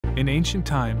In ancient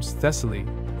times, Thessaly,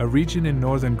 a region in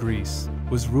northern Greece,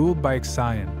 was ruled by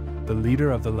Ixion, the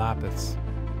leader of the Lapiths.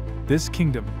 This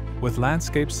kingdom, with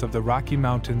landscapes of the rocky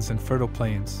mountains and fertile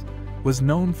plains, was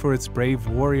known for its brave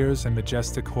warriors and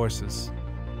majestic horses.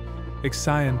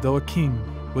 Ixion, though a king,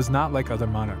 was not like other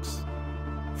monarchs.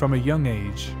 From a young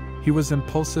age, he was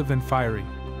impulsive and fiery,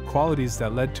 qualities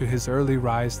that led to his early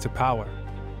rise to power.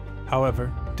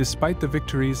 However, despite the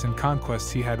victories and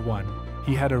conquests he had won,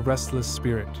 he had a restless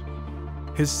spirit.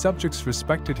 His subjects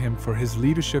respected him for his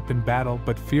leadership in battle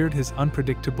but feared his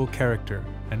unpredictable character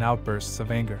and outbursts of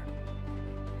anger.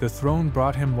 The throne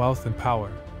brought him wealth and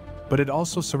power, but it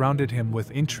also surrounded him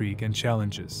with intrigue and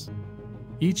challenges.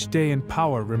 Each day in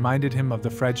power reminded him of the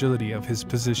fragility of his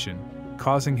position,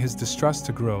 causing his distrust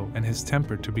to grow and his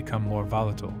temper to become more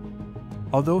volatile.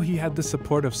 Although he had the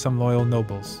support of some loyal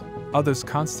nobles, others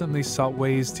constantly sought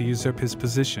ways to usurp his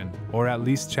position or at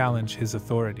least challenge his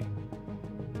authority.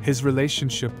 His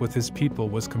relationship with his people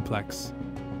was complex.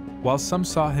 While some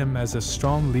saw him as a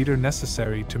strong leader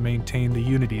necessary to maintain the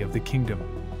unity of the kingdom,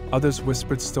 others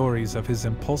whispered stories of his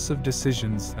impulsive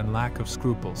decisions and lack of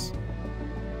scruples.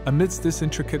 Amidst this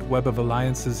intricate web of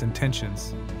alliances and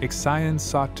tensions, Ixion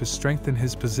sought to strengthen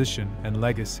his position and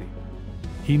legacy.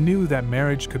 He knew that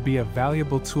marriage could be a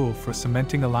valuable tool for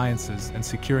cementing alliances and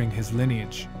securing his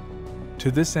lineage.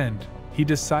 To this end, he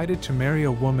decided to marry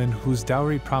a woman whose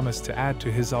dowry promised to add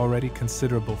to his already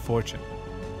considerable fortune.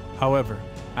 However,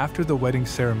 after the wedding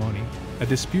ceremony, a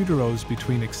dispute arose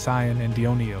between Ixion and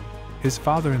Dioneo, his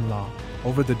father-in-law,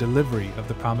 over the delivery of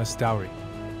the promised dowry.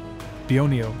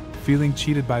 Dioneo, feeling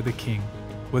cheated by the king,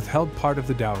 withheld part of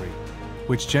the dowry,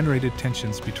 which generated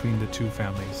tensions between the two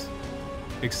families.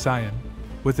 Ixion,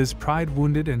 with his pride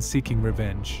wounded and seeking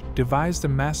revenge, devised a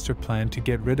master plan to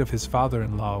get rid of his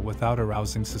father-in-law without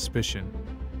arousing suspicion.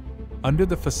 Under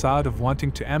the facade of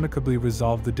wanting to amicably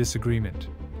resolve the disagreement,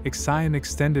 Ixion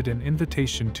extended an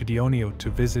invitation to Dioneo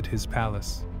to visit his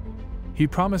palace. He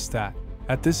promised that,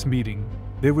 at this meeting,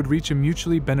 they would reach a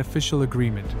mutually beneficial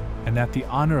agreement and that the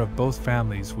honor of both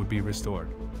families would be restored.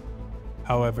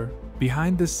 However,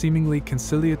 behind this seemingly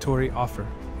conciliatory offer,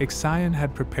 Ixion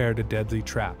had prepared a deadly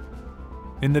trap.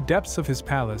 In the depths of his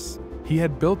palace, he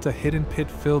had built a hidden pit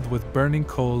filled with burning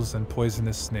coals and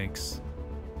poisonous snakes.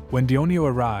 When Dioneo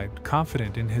arrived,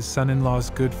 confident in his son-in-law's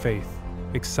good faith,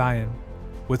 Ixion,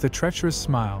 with a treacherous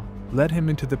smile, led him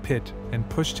into the pit and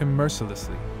pushed him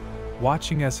mercilessly,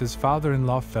 watching as his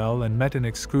father-in-law fell and met an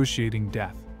excruciating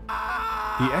death.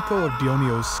 The echo of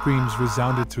Dioneo's screams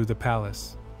resounded through the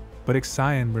palace, but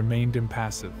Ixion remained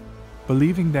impassive,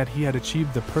 believing that he had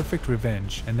achieved the perfect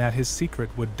revenge and that his secret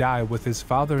would die with his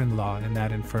father-in-law in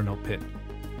that infernal pit.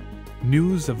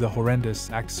 News of the horrendous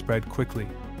act spread quickly.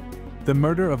 The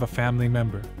murder of a family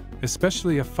member,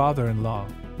 especially a father-in-law,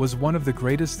 was one of the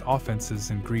greatest offenses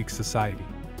in Greek society.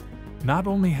 Not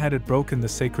only had it broken the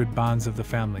sacred bonds of the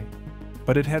family,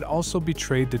 but it had also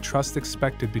betrayed the trust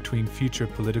expected between future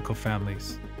political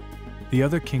families. The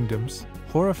other kingdoms,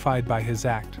 horrified by his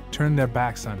act, turned their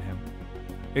backs on him.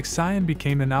 Ixion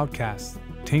became an outcast,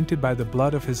 tainted by the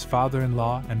blood of his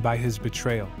father-in-law and by his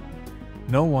betrayal.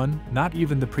 No one, not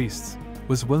even the priests,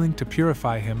 was willing to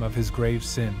purify him of his grave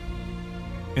sin.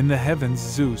 In the heavens,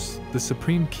 Zeus, the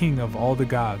supreme king of all the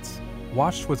gods,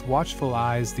 watched with watchful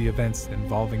eyes the events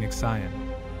involving Ixion.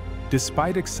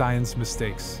 Despite Ixion's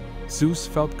mistakes, Zeus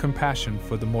felt compassion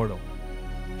for the mortal.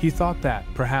 He thought that,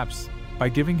 perhaps, by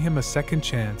giving him a second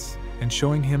chance and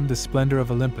showing him the splendor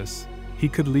of Olympus, he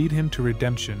could lead him to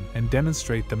redemption and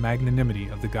demonstrate the magnanimity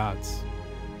of the gods.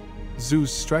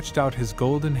 Zeus stretched out his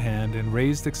golden hand and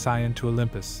raised Ixion to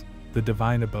Olympus, the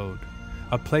divine abode,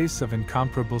 a place of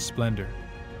incomparable splendor.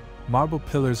 Marble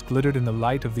pillars glittered in the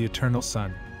light of the eternal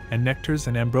sun, and nectars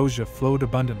and ambrosia flowed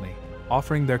abundantly,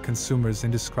 offering their consumers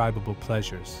indescribable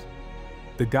pleasures.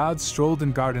 The gods strolled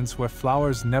in gardens where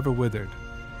flowers never withered,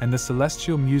 and the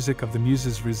celestial music of the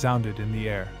muses resounded in the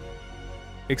air.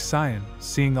 Ixion,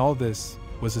 seeing all this,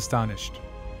 was astonished.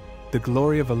 The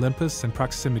glory of Olympus and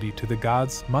proximity to the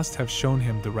gods must have shown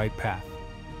him the right path.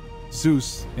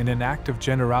 Zeus, in an act of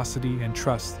generosity and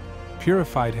trust,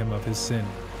 purified him of his sin.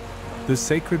 The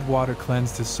sacred water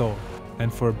cleansed his soul,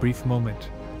 and for a brief moment,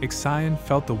 Ixion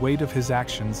felt the weight of his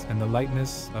actions and the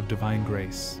lightness of divine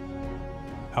grace.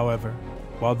 However,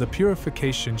 while the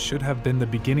purification should have been the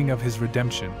beginning of his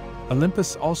redemption,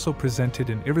 Olympus also presented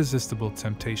an irresistible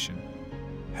temptation.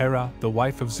 Hera, the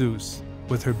wife of Zeus,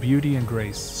 with her beauty and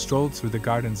grace, strolled through the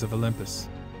gardens of Olympus.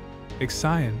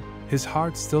 Ixion, his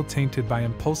heart still tainted by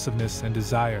impulsiveness and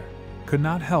desire, could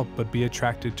not help but be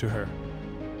attracted to her.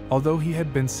 Although he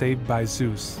had been saved by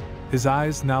Zeus, his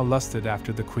eyes now lusted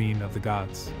after the queen of the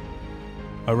gods.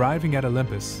 Arriving at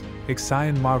Olympus,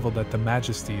 Ixion marveled at the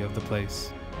majesty of the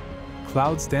place.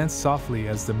 Clouds danced softly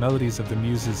as the melodies of the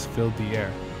muses filled the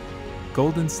air.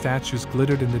 Golden statues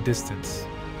glittered in the distance,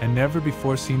 and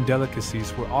never-before-seen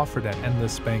delicacies were offered at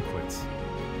endless banquets.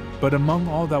 But among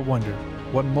all that wonder,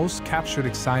 what most captured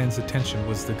Ixion's attention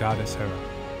was the goddess Hera.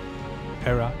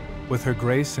 Hera, with her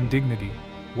grace and dignity,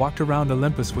 walked around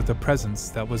Olympus with a presence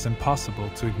that was impossible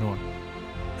to ignore.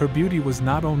 Her beauty was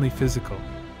not only physical,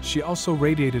 she also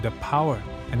radiated a power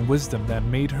and wisdom that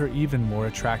made her even more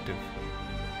attractive.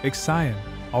 Ixion,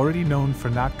 already known for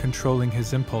not controlling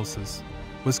his impulses,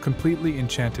 was completely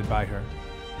enchanted by her.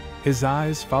 His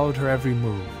eyes followed her every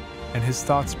move, and his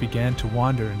thoughts began to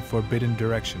wander in forbidden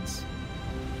directions.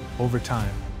 Over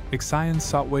time, Ixion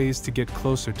sought ways to get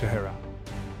closer to Hera.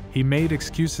 He made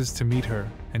excuses to meet her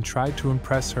and tried to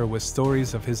impress her with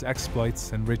stories of his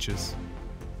exploits and riches.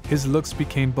 His looks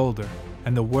became bolder,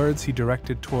 and the words he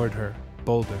directed toward her,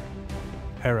 bolder.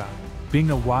 Hera, being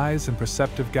a wise and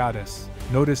perceptive goddess,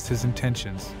 noticed his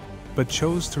intentions, but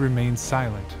chose to remain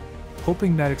silent,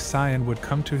 hoping that Ixion would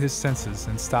come to his senses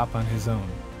and stop on his own.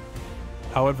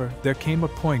 However, there came a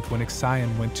point when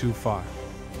Ixion went too far.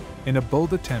 In a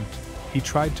bold attempt, he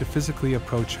tried to physically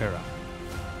approach Hera.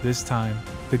 This time,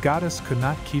 the goddess could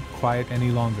not keep quiet any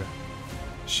longer.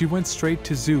 She went straight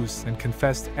to Zeus and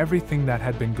confessed everything that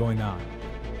had been going on.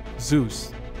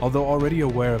 Zeus, although already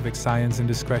aware of Ixion's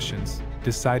indiscretions,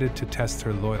 decided to test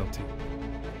her loyalty.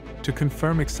 To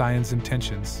confirm Ixion's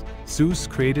intentions, Zeus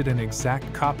created an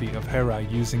exact copy of Hera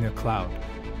using a cloud.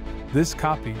 This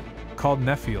copy, called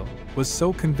Nephele, was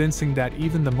so convincing that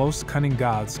even the most cunning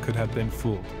gods could have been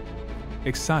fooled.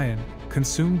 Ixion,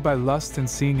 consumed by lust and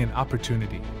seeing an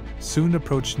opportunity, soon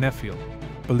approached Nephele,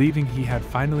 believing he had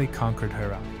finally conquered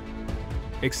Hera.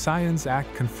 Ixion's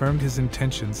act confirmed his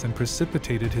intentions and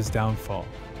precipitated his downfall,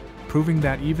 proving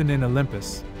that even in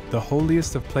Olympus, the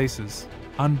holiest of places,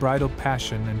 unbridled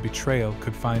passion and betrayal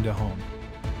could find a home.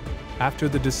 After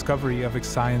the discovery of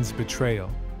Ixion's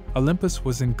betrayal, Olympus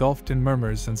was engulfed in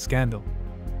murmurs and scandal.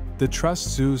 The trust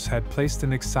Zeus had placed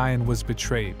in Ixion was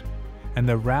betrayed, and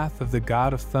the wrath of the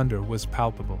god of thunder was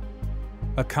palpable.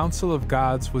 A council of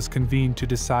gods was convened to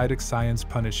decide Ixion's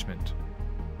punishment.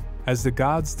 As the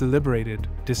gods deliberated,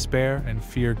 despair and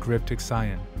fear gripped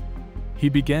Ixion. He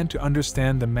began to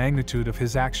understand the magnitude of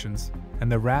his actions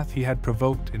and the wrath he had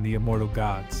provoked in the immortal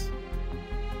gods.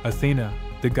 Athena,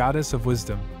 the goddess of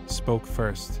wisdom, spoke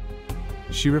first.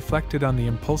 She reflected on the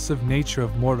impulsive nature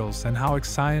of mortals and how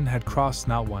Ixion had crossed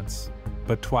not once,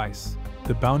 but twice,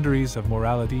 the boundaries of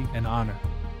morality and honor.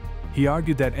 He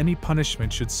argued that any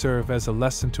punishment should serve as a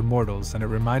lesson to mortals and a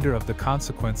reminder of the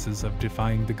consequences of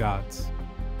defying the gods.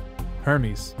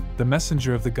 Hermes, the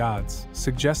messenger of the gods,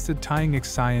 suggested tying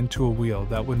Ixion to a wheel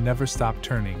that would never stop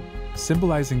turning,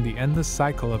 symbolizing the endless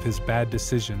cycle of his bad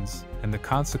decisions and the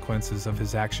consequences of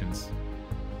his actions.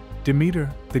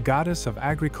 Demeter, the goddess of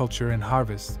agriculture and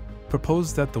harvest,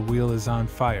 proposed that the wheel is on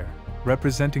fire,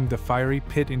 representing the fiery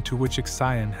pit into which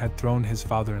Ixion had thrown his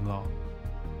father-in-law.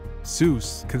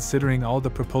 Zeus, considering all the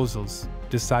proposals,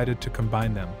 decided to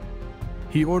combine them.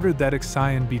 He ordered that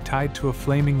Ixion be tied to a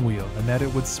flaming wheel and that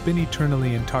it would spin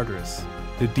eternally in Tartarus,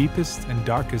 the deepest and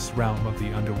darkest realm of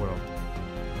the Underworld.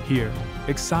 Here,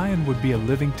 Ixion would be a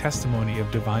living testimony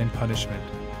of divine punishment,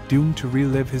 doomed to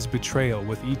relive his betrayal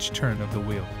with each turn of the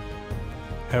wheel.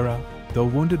 Hera, though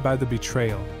wounded by the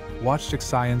betrayal, watched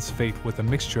Ixion's fate with a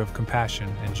mixture of compassion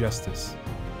and justice.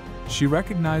 She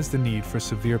recognized the need for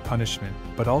severe punishment,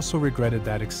 but also regretted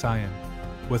that Ixion,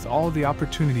 with all the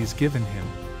opportunities given him,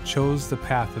 chose the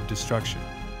path of destruction.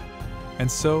 And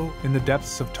so, in the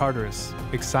depths of Tartarus,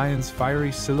 Ixion's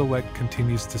fiery silhouette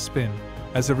continues to spin,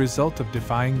 as a result of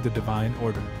defying the divine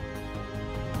order.